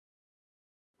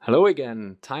Hello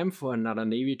again, time for another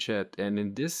Navy chat, and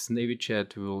in this Navy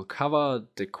chat we will cover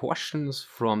the questions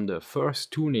from the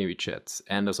first two Navy chats.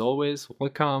 And as always,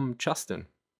 welcome Justin.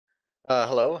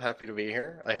 Hello, happy to be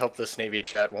here. I hope this Navy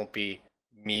chat won't be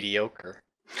mediocre.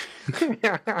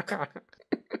 Yeah,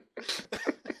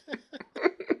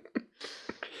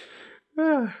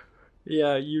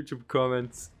 YouTube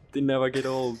comments, they never get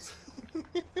old.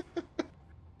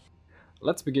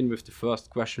 Let's begin with the first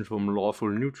question from Lawful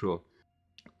Neutral.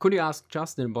 Could you ask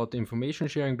Justin about the information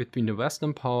sharing between the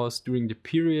Western powers during the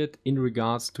period in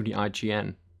regards to the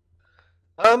IGN?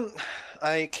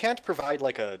 I can't provide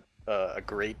like a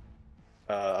great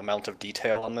amount of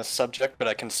detail on this subject, but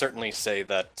I can certainly say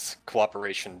that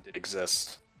cooperation did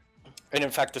exist. And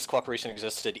in fact, this cooperation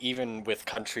existed even with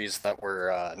countries that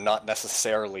were not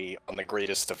necessarily on the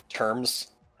greatest of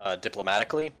terms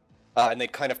diplomatically. And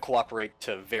they'd kind of cooperate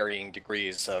to varying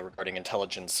degrees regarding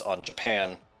intelligence on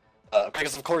Japan.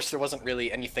 Because of course there wasn't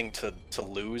really anything to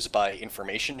lose by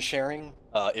information sharing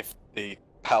if the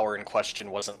power in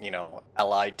question wasn't,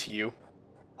 allied to you.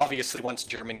 Obviously, once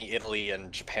Germany, Italy,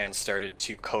 and Japan started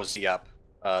to cozy up,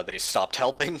 they stopped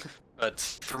helping. But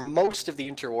for most of the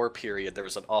interwar period, there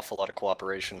was an awful lot of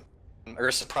cooperation. Or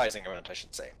a surprising amount, I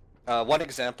should say. One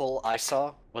example I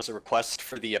saw was a request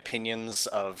for the opinions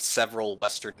of several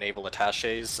Western naval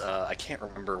attaches. I can't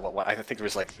remember what one. I think it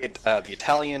was like the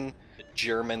Italian, the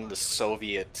German, the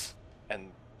Soviet, and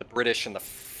the British and the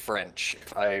French,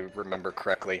 if I remember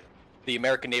correctly. The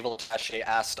American naval attache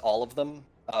asked all of them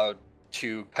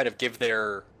to kind of give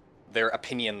their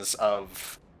opinions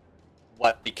of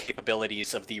what the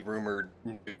capabilities of the rumored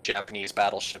new Japanese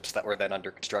battleships that were then under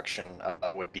construction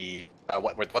would be,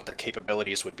 what their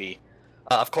capabilities would be.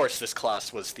 Of course, this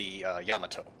class was the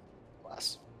Yamato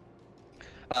class.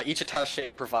 Each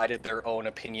attaché provided their own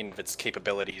opinion of its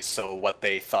capabilities, so what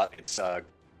they thought its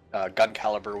gun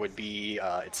caliber would be,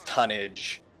 its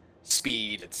tonnage,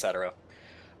 speed, etc.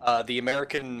 The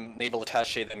American naval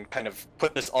attaché then kind of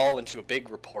put this all into a big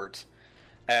report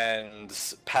and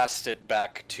passed it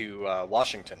back to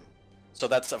Washington. So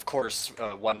that's, of course,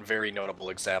 one very notable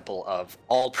example of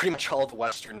pretty much all the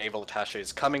Western naval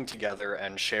attaches coming together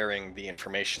and sharing the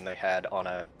information they had on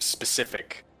a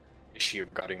specific issue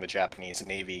regarding the Japanese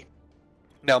Navy.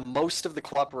 Now, most of the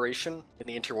cooperation in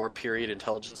the interwar period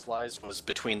intelligence-wise was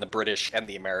between the British and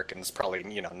the Americans, probably,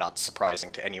 not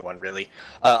surprising to anyone, really.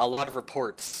 A lot of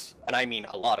reports, and I mean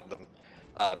a lot of them,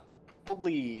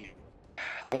 probably,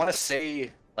 I want to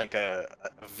say, like a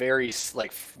very,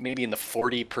 like, maybe in the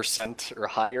 40% or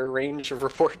higher range of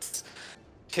reports,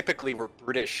 typically were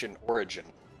British in origin.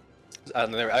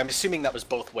 I'm assuming that was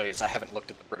both ways. I haven't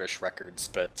looked at the British records,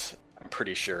 but I'm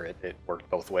pretty sure it worked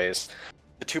both ways.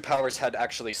 The two powers had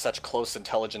actually such close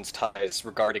intelligence ties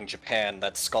regarding Japan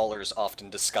that scholars often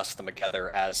discuss them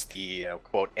together as the,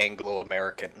 quote,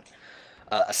 Anglo-American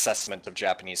assessment of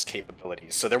Japanese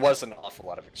capabilities. So there was an awful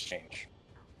lot of exchange.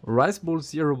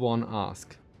 Riceball01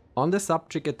 asks, on the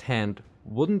subject at hand,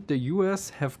 wouldn't the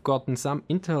US have gotten some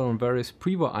intel on various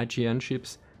pre-war IGN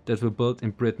ships that were built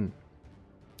in Britain?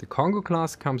 The Congo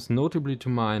class comes notably to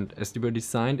mind as they were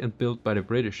designed and built by the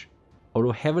British,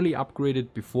 although heavily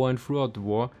upgraded before and throughout the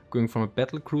war, going from a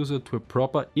battlecruiser to a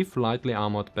proper, if lightly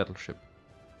armored battleship.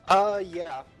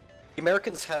 Yeah. The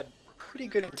Americans had pretty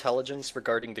good intelligence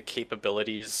regarding the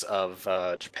capabilities of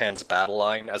Japan's battle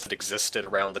line as it existed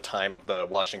around the time of the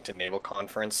Washington Naval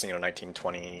Conference,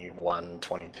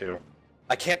 1921-22.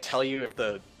 I can't tell you if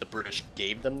the British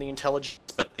gave them the intelligence,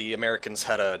 but the Americans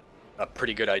had a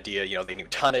pretty good idea. They knew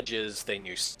tonnages, they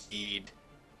knew speed,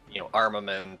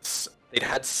 armaments. They'd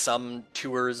had some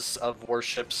tours of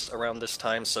warships around this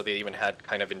time, so they even had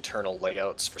kind of internal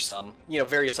layouts for some.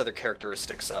 Various other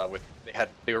characteristics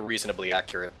they were reasonably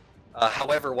accurate.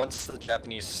 However, once the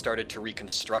Japanese started to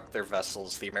reconstruct their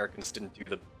vessels, the Americans didn't do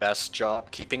the best job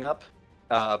keeping up.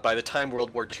 By the time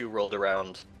World War II rolled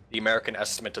around, the American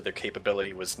estimate of their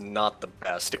capability was not the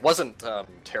best. It wasn't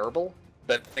terrible,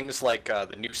 but things like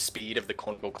the new speed of the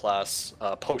Congo class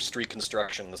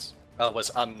post-reconstructions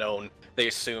was unknown. They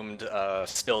assumed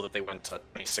still that they went to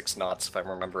 26 knots, if I'm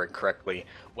remembering correctly,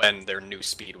 when their new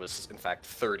speed was in fact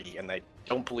 30, and they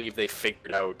don't believe they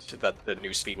figured out that the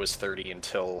new speed was 30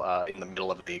 until in the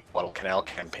middle of the Guadalcanal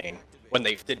campaign, when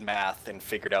they did math and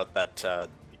figured out that the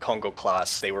Congo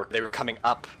class, they were coming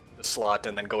up the slot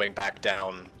and then going back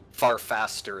down far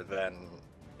faster than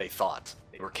they thought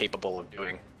they were capable of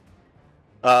doing.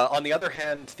 On the other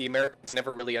hand, the Americans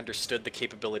never really understood the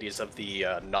capabilities of the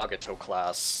Nagato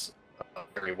class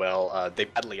very well. They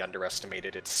badly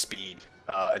underestimated its speed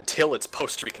until its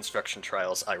post-reconstruction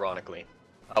trials, ironically,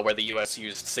 where the US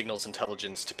used signals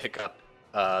intelligence to pick up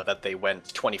that they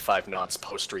went 25 knots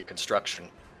post-reconstruction.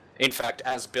 In fact,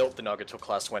 as built, the Nagato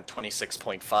class went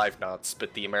 26.5 knots,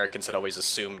 but the Americans had always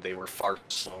assumed they were far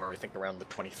slower, I think around the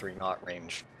 23 knot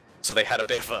range. So they had a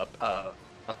bit of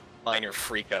a minor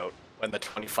freak out when the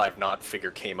 25 knot figure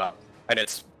came up. And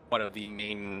it's one of the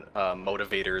main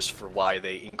motivators for why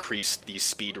they increased the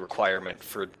speed requirement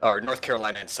for North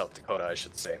Carolina and South Dakota, I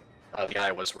should say. The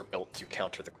Iowas were built to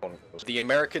counter the Congo's. The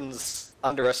Americans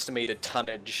underestimated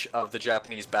tonnage of the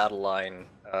Japanese battle line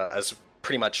as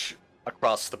pretty much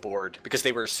across the board, because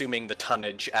they were assuming the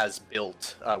tonnage as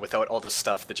built without all the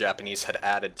stuff the Japanese had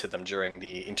added to them during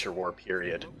the interwar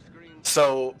period.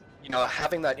 So, you know,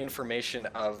 having that information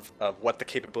of what the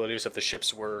capabilities of the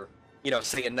ships were, you know,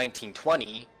 say in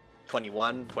 1920,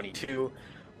 21, 22,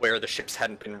 where the ships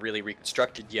hadn't been really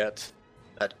reconstructed yet,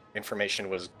 that information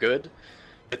was good.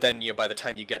 But then, you know, by the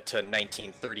time you get to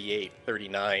 1938,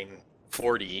 39,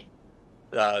 40,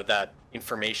 that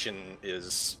information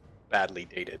is badly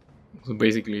dated. So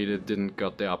basically they didn't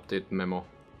got the update memo.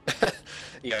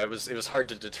 Yeah, it was hard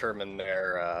to determine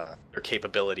their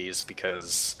capabilities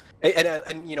because,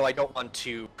 and you know, I don't want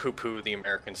to poo-poo the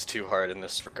Americans too hard in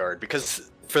this regard,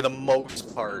 because for the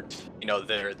most part, you know,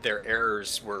 their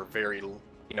errors were very,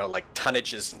 you know, like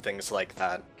tonnages and things like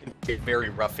that can be a very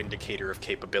rough indicator of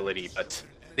capability, but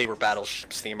they were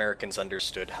battleships. The Americans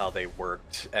understood how they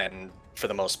worked, and for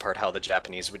the most part how the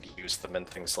Japanese would use them and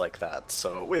things like that.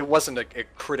 So it wasn't a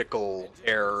critical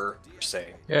error per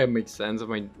se. Yeah, it makes sense. I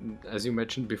mean, as you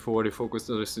mentioned before, they focused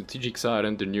on the strategic side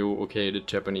and they knew, okay, the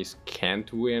Japanese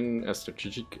can't win a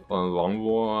strategic or long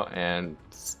war, and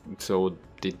so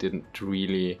they didn't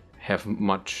really have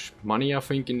much money, I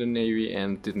think, in the Navy,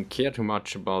 and didn't care too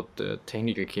much about the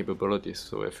technical capabilities.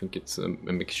 So I think it's a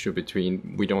mixture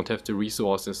between we don't have the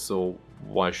resources, so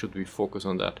why should we focus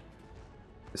on that?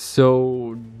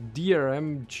 So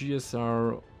DRM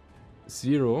GSR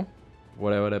 0,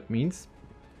 whatever that means,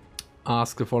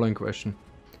 asks the following question.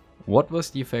 What was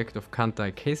the effect of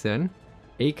Kantai Keisen,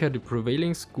 aka the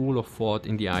prevailing school of thought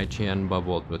in the IGN by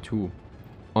World War II,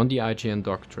 on the IGN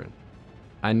doctrine?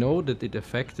 I know that it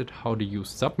affected how they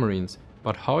used submarines,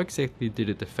 but how exactly did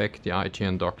it affect the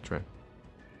IGN doctrine?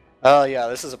 Yeah,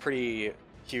 this is a pretty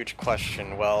huge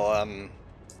question. Well,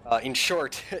 in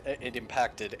short, it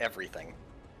impacted everything.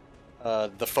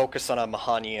 The focus on a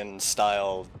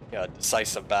Mahanian-style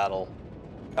decisive battle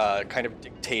kind of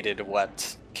dictated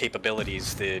what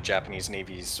capabilities the Japanese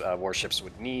Navy's warships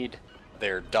would need,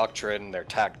 their doctrine, their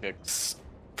tactics.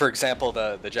 For example,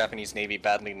 the Japanese Navy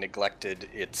badly neglected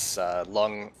its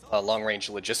long-range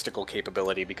logistical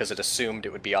capability because it assumed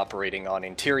it would be operating on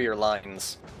interior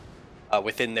lines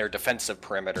within their defensive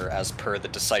perimeter as per the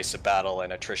decisive battle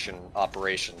and attrition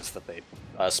operations that they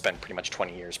spent pretty much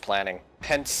 20 years planning.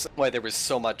 Hence why there was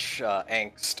so much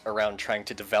angst around trying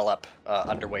to develop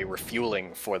underway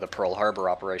refueling for the Pearl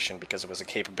Harbor operation, because it was a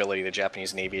capability the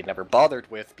Japanese Navy had never bothered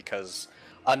with, because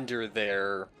under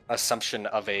their assumption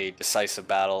of a decisive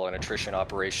battle and attrition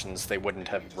operations, they wouldn't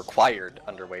have required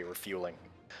underway refueling.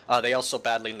 They also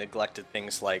badly neglected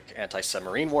things like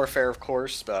anti-submarine warfare, of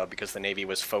course, because the Navy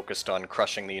was focused on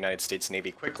crushing the United States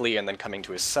Navy quickly and then coming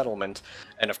to a settlement.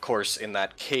 And of course, in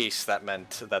that case, that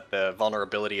meant that the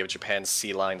vulnerability of Japan's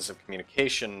sea lines of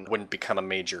communication wouldn't become a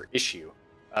major issue.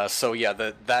 So yeah,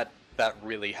 that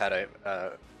really had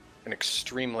an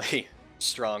extremely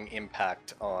strong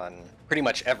impact on pretty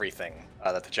much everything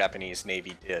that the Japanese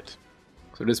Navy did.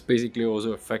 So this basically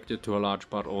also affected to a large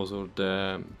part also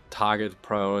the target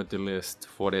priority list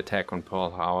for the attack on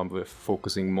Pearl Harbor, with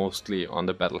focusing mostly on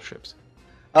the battleships.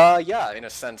 Yeah, in a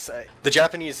sense. The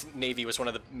Japanese Navy was one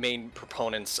of the main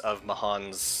proponents of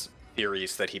Mahan's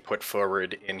theories that he put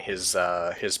forward in his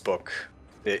book,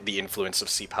 The Influence of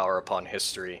Sea Power Upon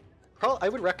History. I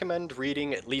would recommend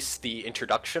reading at least the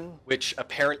introduction, which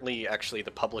apparently actually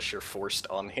the publisher forced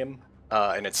on him,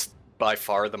 and it's by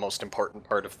far the most important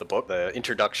part of the book. The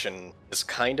introduction is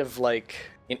kind of like,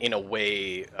 in a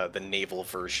way, the naval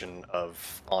version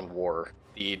of On War.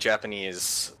 The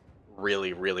Japanese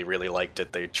really liked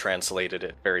it. They translated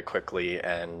it very quickly,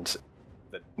 and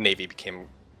the Navy became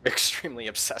extremely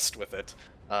obsessed with it,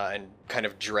 and kind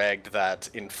of dragged that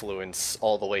influence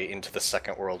all the way into the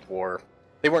Second World War.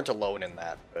 They weren't alone in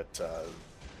that, but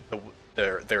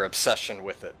their obsession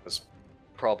with it was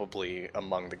probably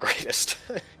among the greatest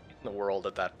in the world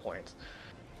at that point.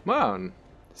 Well,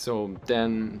 so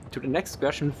then to the next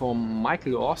question from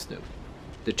Michael Austin.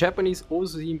 The Japanese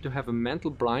also seem to have a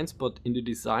mental blind spot in the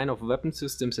design of weapon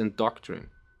systems and doctrine.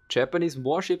 Japanese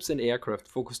warships and aircraft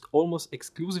focused almost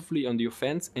exclusively on the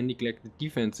offense and neglected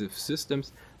defensive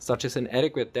systems such as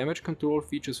inadequate damage control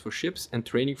features for ships and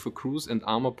training for crews and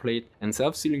armor plate and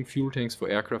self-sealing fuel tanks for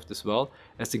aircraft, as well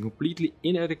as a completely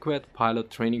inadequate pilot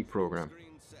training program.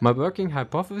 My working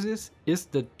hypothesis is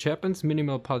that Japan's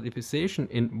minimal participation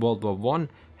in World War I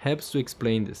helps to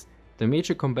explain this. The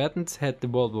major combatants had the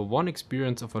World War I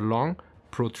experience of a long,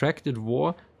 protracted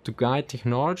war to guide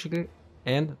technological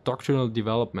and doctrinal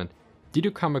development. Did you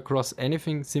come across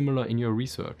anything similar in your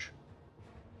research?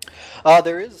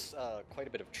 There is quite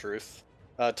a bit of truth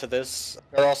to this.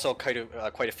 There are also quite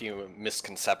a few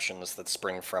misconceptions that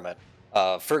spring from it.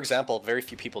 For example, very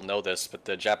few people know this, but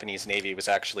the Japanese Navy was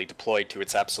actually deployed to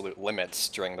its absolute limits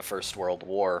during the First World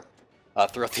War.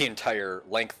 Throughout the entire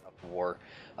length of the war,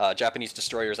 Japanese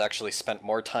destroyers actually spent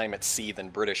more time at sea than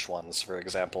British ones, for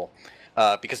example.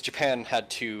 Because Japan had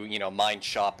to, mine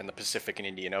shop in the Pacific and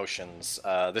Indian Oceans.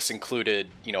 This included,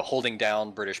 holding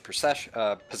down British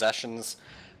possessions,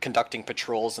 conducting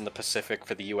patrols in the Pacific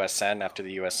for the USN after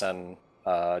the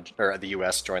the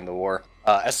US joined the war,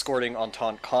 escorting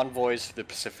Entente convoys to the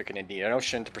Pacific and Indian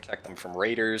Ocean to protect them from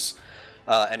raiders,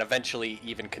 and eventually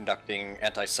even conducting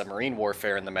anti-submarine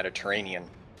warfare in the Mediterranean.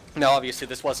 Now, obviously,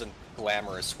 this wasn't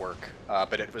glamorous work,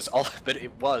 but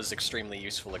it was extremely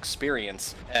useful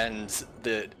experience, and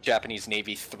the Japanese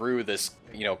Navy threw this,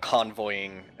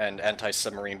 convoying and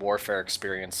anti-submarine warfare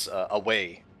experience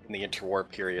away in the interwar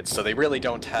period. So they really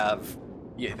don't have,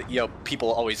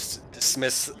 people always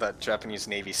dismiss the Japanese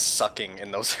Navy sucking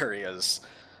in those areas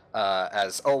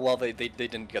as, oh, well, they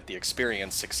didn't get the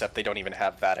experience, except they don't even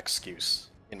have that excuse,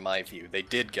 in my view. They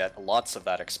did get lots of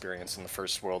that experience in the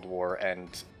First World War,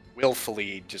 and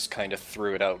willfully just kind of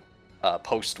threw it out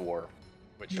post-war,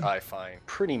 which I find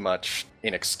pretty much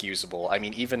inexcusable. I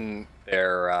mean, even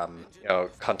their,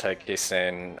 Kantai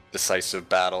Keisen, decisive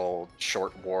battle,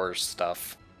 short war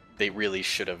stuff, they really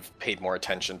should have paid more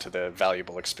attention to the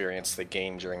valuable experience they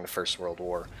gained during the First World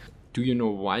War. Do you know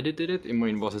why they did it? I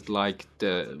mean, was it like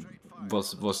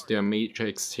was there major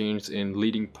exchange in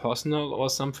leading personnel or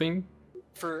something?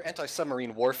 For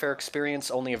anti-submarine warfare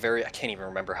experience, only I can't even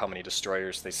remember how many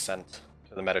destroyers they sent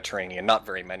to the Mediterranean, not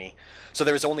very many. So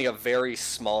there was only a very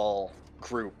small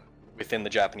group within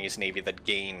the Japanese Navy that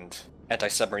gained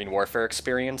anti-submarine warfare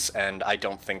experience, and I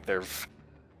don't think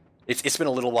it's been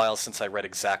a little while since I read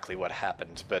exactly what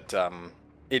happened, but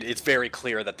it's very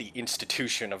clear that the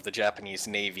institution of the Japanese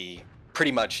Navy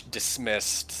pretty much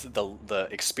dismissed the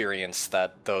experience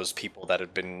that those people that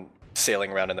had been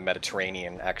sailing around in the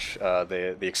Mediterranean,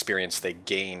 the experience they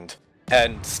gained,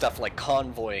 and stuff like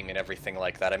convoying and everything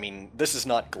like that. I mean, this is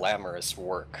not glamorous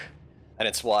work, and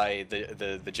it's why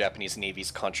the Japanese Navy's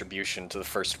contribution to the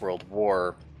First World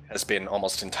War has been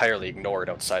almost entirely ignored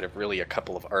outside of really a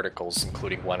couple of articles,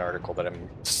 including one article that I'm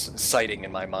citing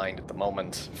in my mind at the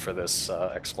moment for this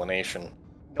explanation.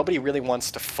 Nobody really wants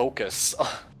to focus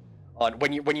on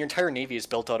when your entire navy is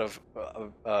built out of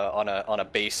on a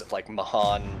base of like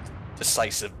Mahan,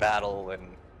 decisive battle, and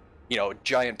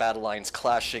giant battle lines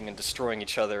clashing and destroying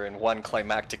each other in one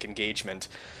climactic engagement.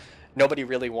 Nobody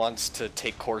really wants to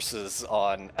take courses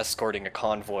on escorting a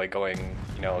convoy going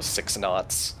 6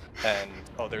 knots, and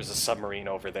oh, there's a submarine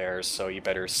over there, so you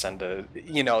better send a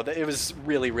it was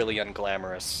really, really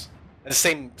unglamorous. And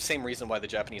the same reason why the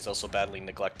Japanese also badly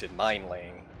neglected mine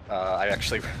laying.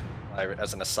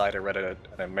 As an aside, I read an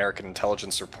American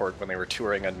intelligence report when they were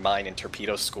touring a mine and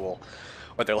torpedo school,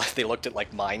 where they looked at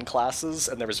like mine classes,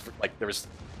 and there was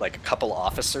a couple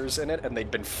officers in it, and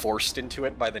they'd been forced into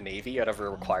it by the Navy out of a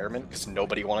requirement because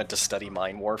nobody wanted to study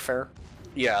mine warfare.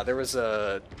 Yeah,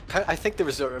 I think there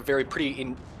was a very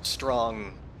pretty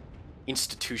strong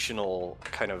institutional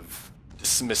kind of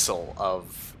dismissal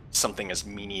of something as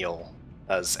menial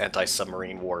as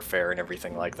anti-submarine warfare and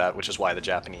everything like that, which is why the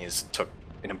Japanese took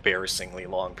an embarrassingly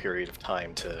long period of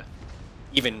time to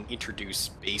even introduce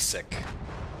basic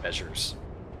measures.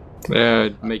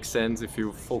 It makes sense if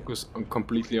you focus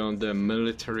completely on the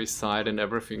military side and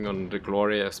everything on the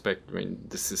glory aspect. I mean,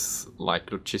 this is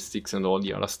like logistics and all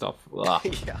the other stuff.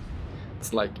 Yeah.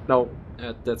 It's like, no,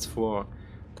 that's for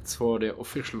the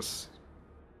officials.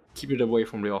 Keep it away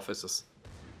from the officers.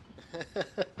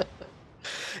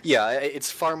 Yeah,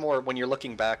 it's far more when you're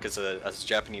looking back as a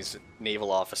Japanese naval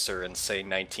officer in, say,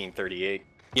 1938.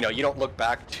 You don't look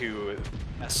back to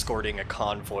escorting a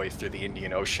convoy through the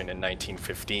Indian Ocean in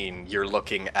 1915. You're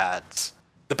looking at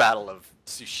the Battle of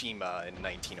Tsushima in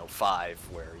 1905,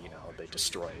 where, they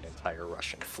destroyed an entire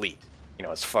Russian fleet.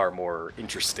 It's far more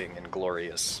interesting and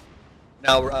glorious.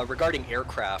 Now, regarding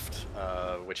aircraft,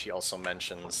 which he also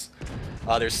mentions,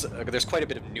 There's quite a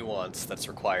bit of nuance that's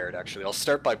required, actually. I'll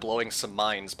start by blowing some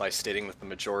minds by stating that the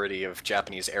majority of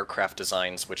Japanese aircraft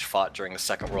designs which fought during the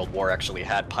Second World War actually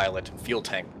had pilot and fuel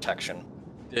tank protection.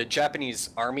 The Japanese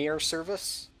Army Air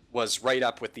Service was right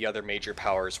up with the other major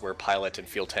powers where pilot and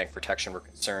fuel tank protection were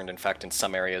concerned. In fact, in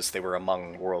some areas they were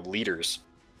among world leaders.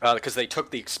 Because they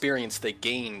took the experience they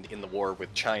gained in the war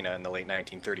with China in the late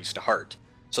 1930s to heart.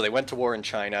 So they went to war in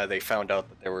China, they found out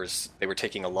that they were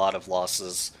taking a lot of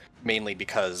losses, mainly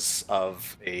because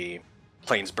of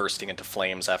planes bursting into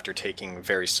flames after taking a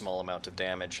very small amount of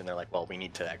damage, and they're like, well, we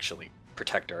need to actually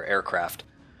protect our aircraft.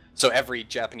 So every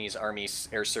Japanese Army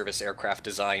Air Service aircraft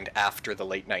designed after the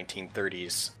late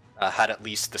 1930s had at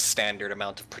least the standard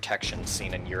amount of protection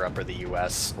seen in Europe or the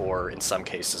US, or in some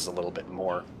cases a little bit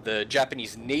more. The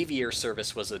Japanese Navy Air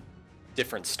Service was a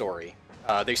different story.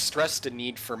 They stressed a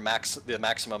need for the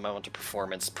maximum amount of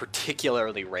performance,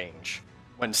 particularly range.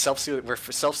 When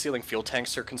self-sealing fuel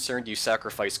tanks are concerned, you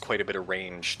sacrifice quite a bit of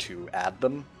range to add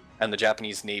them, and the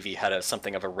Japanese Navy had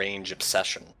something of a range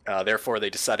obsession. Therefore,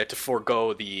 they decided to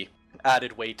forego the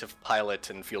added weight of pilot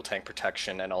and fuel tank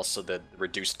protection and also the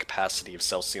reduced capacity of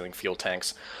self-sealing fuel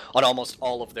tanks on almost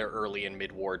all of their early and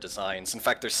mid-war designs. In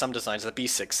fact, there's some designs, the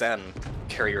B-6N,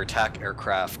 carrier attack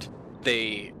aircraft,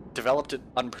 they developed it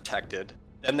unprotected.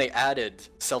 Then they added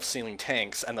self-sealing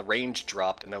tanks, and the range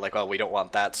dropped, and they're like, oh, we don't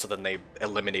want that, so then they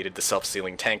eliminated the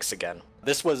self-sealing tanks again.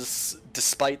 This was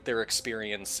despite their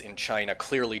experience in China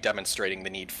clearly demonstrating the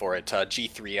need for it.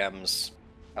 G3M's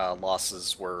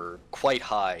losses were quite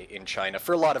high in China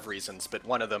for a lot of reasons, but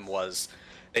one of them was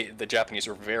the Japanese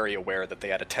were very aware that they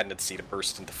had a tendency to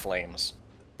burst into flames.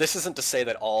 This isn't to say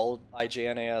that all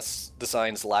IJNAS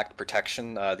designs lacked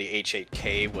protection. The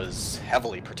H-8K was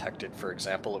heavily protected, for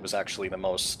example. It was actually the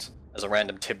most, as a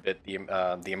random tidbit,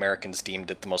 the Americans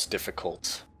deemed it the most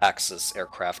difficult Axis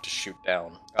aircraft to shoot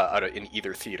down in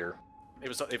either theater. It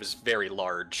was very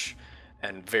large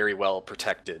and very well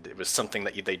protected. It was something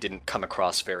that they didn't come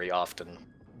across very often.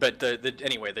 But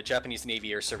anyway, the Japanese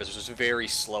Navy Air Service was very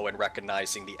slow in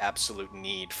recognizing the absolute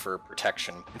need for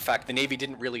protection. In fact, the Navy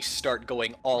didn't really start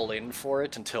going all in for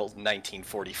it until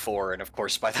 1944, and of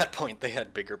course by that point they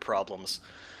had bigger problems.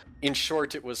 In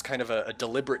short, it was kind of a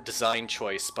deliberate design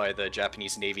choice by the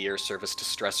Japanese Navy Air Service to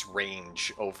stress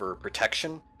range over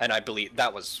protection, and I believe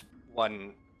that was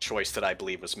one choice that I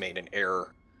believe was made in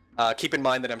error. Keep in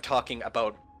mind that I'm talking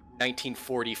about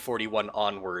 1940-41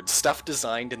 onwards. Stuff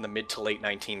designed in the mid to late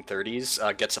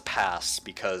 1930s gets a pass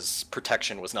because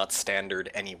protection was not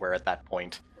standard anywhere at that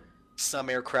point. Some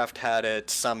aircraft had it,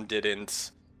 some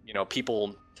didn't. You know,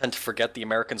 people tend to forget the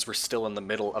Americans were still in the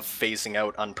middle of phasing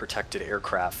out unprotected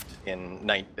aircraft in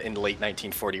late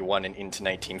 1941 and into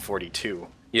 1942.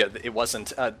 Yeah, it wasn't,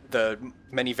 the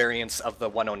many variants of the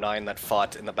 109 that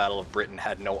fought in the Battle of Britain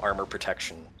had no armor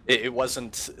protection. It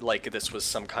wasn't like this was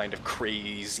some kind of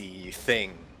crazy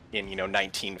thing in, you know,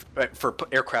 for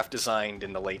aircraft designed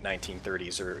in the late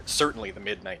 1930s, or certainly the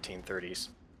mid-1930s.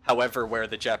 However, where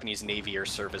the Japanese Navy Air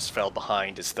Service fell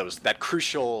behind is that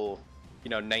crucial, you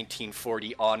know,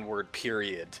 1940 onward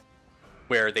period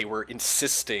where they were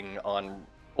insisting on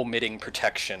omitting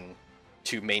protection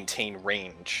to maintain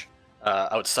range.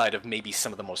 Outside of maybe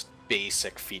some of the most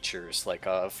basic features, like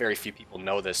very few people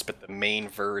know this, but the main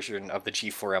version of the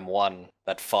G4M1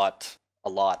 that fought a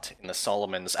lot in the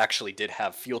Solomons actually did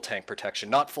have fuel tank protection.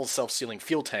 Not full self-sealing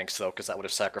fuel tanks, though, because that would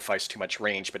have sacrificed too much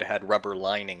range, but it had rubber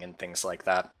lining and things like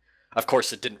that. Of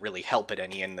course, it didn't really help it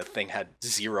any, and the thing had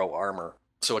zero armor,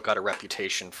 so it got a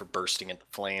reputation for bursting into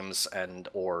flames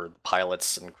or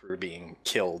pilots and crew being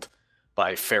killed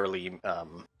by fairly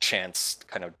chance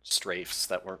kind of strafes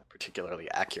that weren't particularly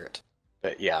accurate.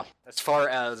 But yeah, as far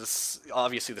as,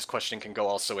 obviously this question can go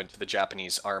also into the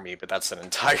Japanese army, but that's an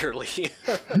entirely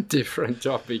different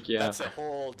topic, yeah. That's a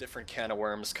whole different can of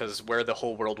worms, because where the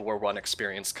whole World War I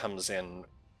experience comes in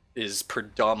is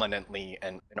predominantly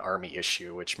an army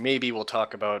issue, which maybe we'll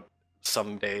talk about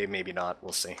someday, maybe not,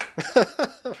 we'll see.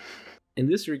 In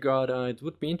this regard, it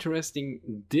would be interesting,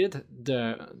 did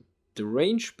the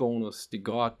range bonus they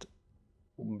got,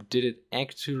 did it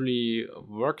actually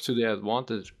work to their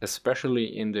advantage,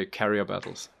 especially in the carrier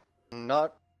battles?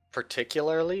 Not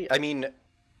particularly. I mean,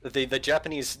 the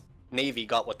Japanese Navy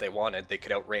got what they wanted. They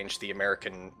could outrange the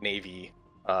American Navy.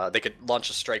 They could launch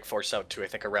a strike force out to, I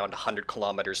think, around 100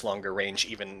 kilometers longer range,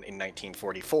 even in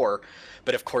 1944.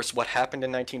 But of course, what happened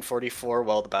in 1944?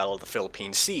 Well, the Battle of the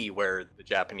Philippine Sea, where the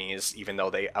Japanese, even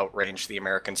though they outranged the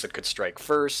Americans that could strike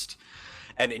first,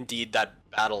 and indeed that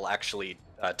battle actually,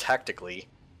 tactically,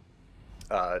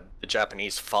 the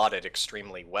Japanese fought it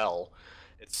extremely well.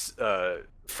 It's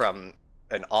from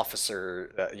an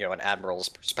officer, you know, an admiral's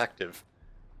perspective.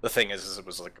 the thing is it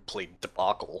was a complete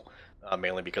debacle,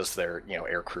 mainly because they're,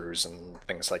 air crews and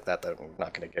things like that that I'm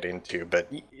not going to get into. But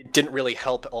it didn't really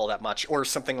help all that much. Or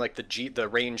something like the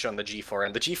range on the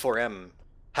G4M. The G4M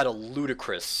had a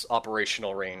ludicrous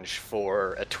operational range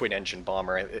for a twin-engine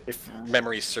bomber. If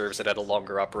memory serves, it had a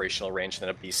longer operational range than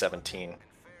a B-17.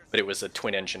 But it was a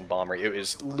twin-engine bomber. It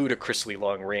was ludicrously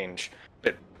long range.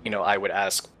 But, I would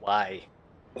ask why.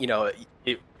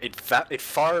 It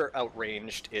far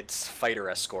outranged its fighter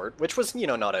escort, which was,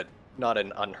 not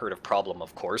an unheard of problem,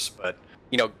 of course, but,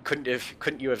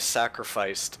 couldn't you have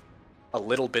sacrificed a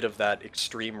little bit of that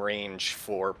extreme range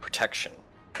for protection?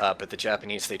 But the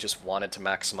Japanese, they just wanted to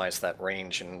maximize that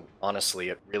range, and honestly,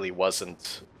 it really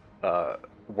wasn't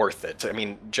worth it. I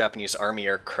mean, Japanese army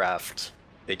aircraft,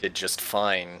 they did just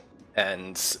fine,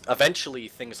 and eventually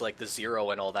things like the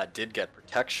Zero and all that did get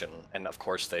protection, and of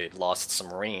course they lost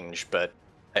some range, but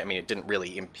I mean, it didn't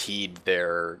really impede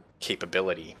their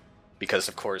capability, because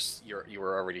of course you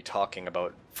were already talking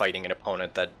about fighting an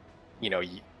opponent that,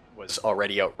 was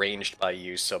already outranged by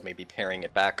you, so maybe paring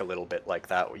it back a little bit like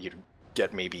that, you'd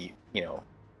get maybe,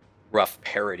 rough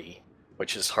parity,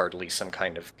 which is hardly some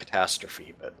kind of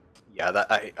catastrophe. But yeah,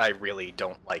 that I really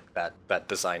don't like that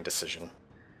design decision.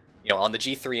 On the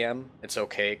G3M, it's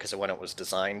okay because of when it was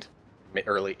designed, mid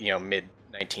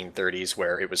 1930s,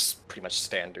 where it was pretty much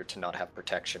standard to not have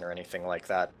protection or anything like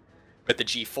that. But the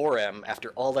G4M, after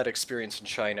all that experience in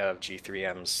China of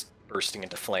G3Ms bursting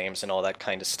into flames and all that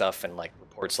kind of stuff, and like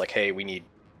reports like, hey, we need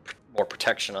more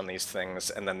protection on these things,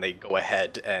 and then they go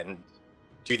ahead and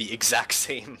do the exact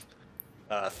same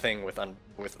thing with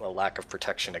a lack of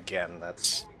protection again.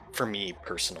 That's, for me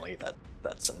personally,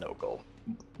 that's a no-go.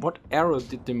 What error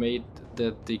did they make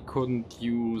that they couldn't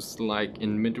use, like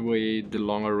in Midway, the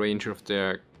longer range of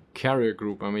their carrier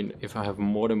group? I mean, if I have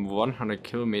more than 100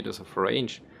 kilometers of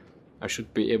range, I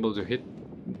should be able to hit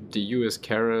the US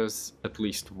carriers at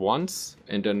least once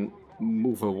and then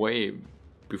move away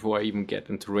before I even get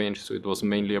into range. So it was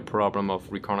mainly a problem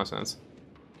of reconnaissance.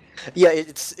 Yeah,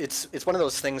 it's one of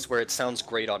those things where it sounds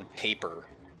great on paper,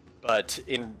 but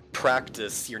in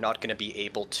practice, you're not going to be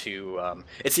able to.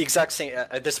 It's the exact same.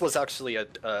 This was actually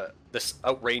this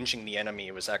outranging the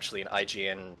enemy was actually an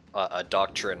IGN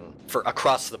doctrine for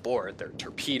across the board. Their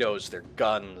torpedoes, their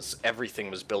guns,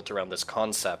 everything was built around this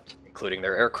concept, including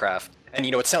their aircraft. And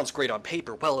it sounds great on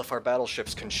paper. Well, if our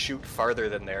battleships can shoot farther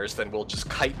than theirs, then we'll just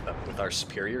kite them with our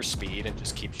superior speed and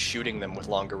just keep shooting them with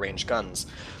longer range guns.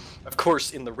 Of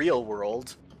course, in the real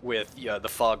world, with the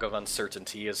fog of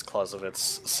uncertainty, as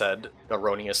Clausewitz said,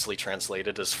 erroneously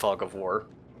translated as fog of war,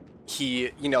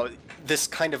 this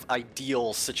kind of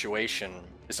ideal situation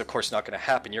is of course not going to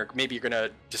happen. Maybe you're going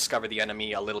to discover the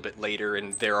enemy a little bit later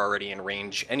and they're already in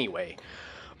range anyway.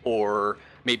 Or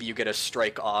maybe you get a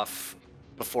strike off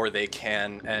before they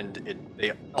can, and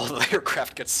all the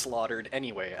aircraft get slaughtered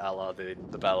anyway, a la the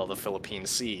Battle of the Philippine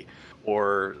Sea.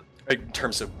 Or in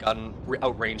terms of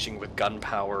outranging with gun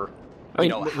power. I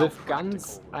mean, with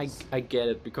guns, I get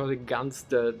it, because with guns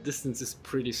the distance is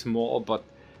pretty small, but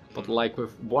like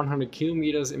with 100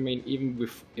 kilometers, I mean, even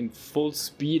in full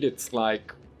speed, it's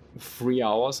like 3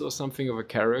 hours or something of a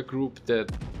carrier group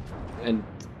that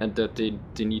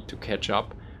they need to catch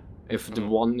up if the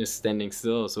one is standing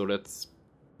still. So that's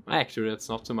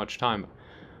not so much time.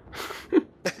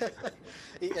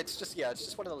 It's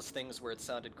just one of those things where it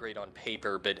sounded great on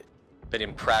paper, but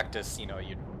in practice,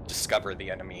 you discover the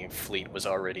enemy fleet was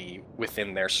already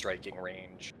within their striking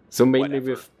range. So mainly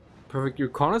with perfect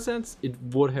reconnaissance, it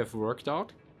would have worked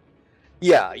out?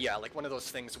 Yeah, like one of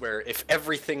those things where if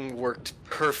everything worked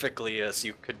perfectly as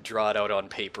you could draw it out on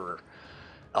paper,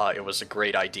 it was a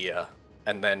great idea.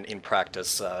 And then in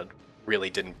practice, really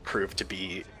didn't prove to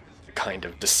be the kind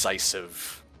of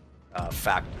decisive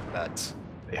factor that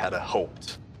they had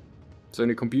hoped. So in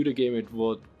a computer game it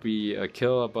would be a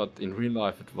killer, but in real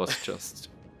life it was just...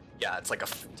 Yeah, it's like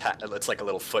a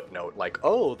little footnote, like,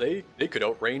 oh, they could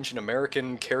outrange an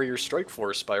American carrier strike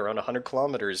force by around 100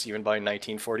 kilometers, even by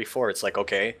 1944. It's like,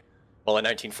 okay, well, in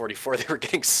 1944 they were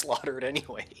getting slaughtered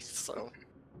anyway, so...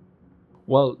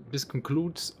 Well, this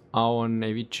concludes our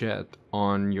Navy chat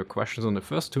on your questions on the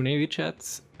first two Navy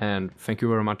chats, and thank you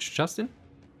very much, Justin.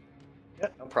 Yeah,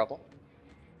 no problem.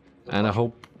 And I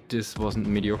hope this wasn't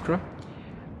mediocre.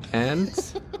 And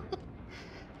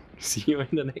see you in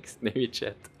the next Navy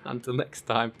chat. Until next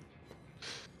time.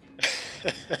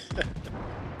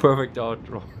 Perfect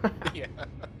outro. Yeah.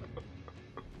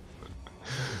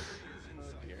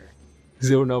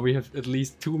 So now we have at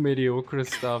least two mediocre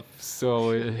stuff,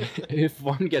 so if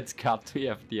one gets cut, we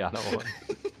have the other one.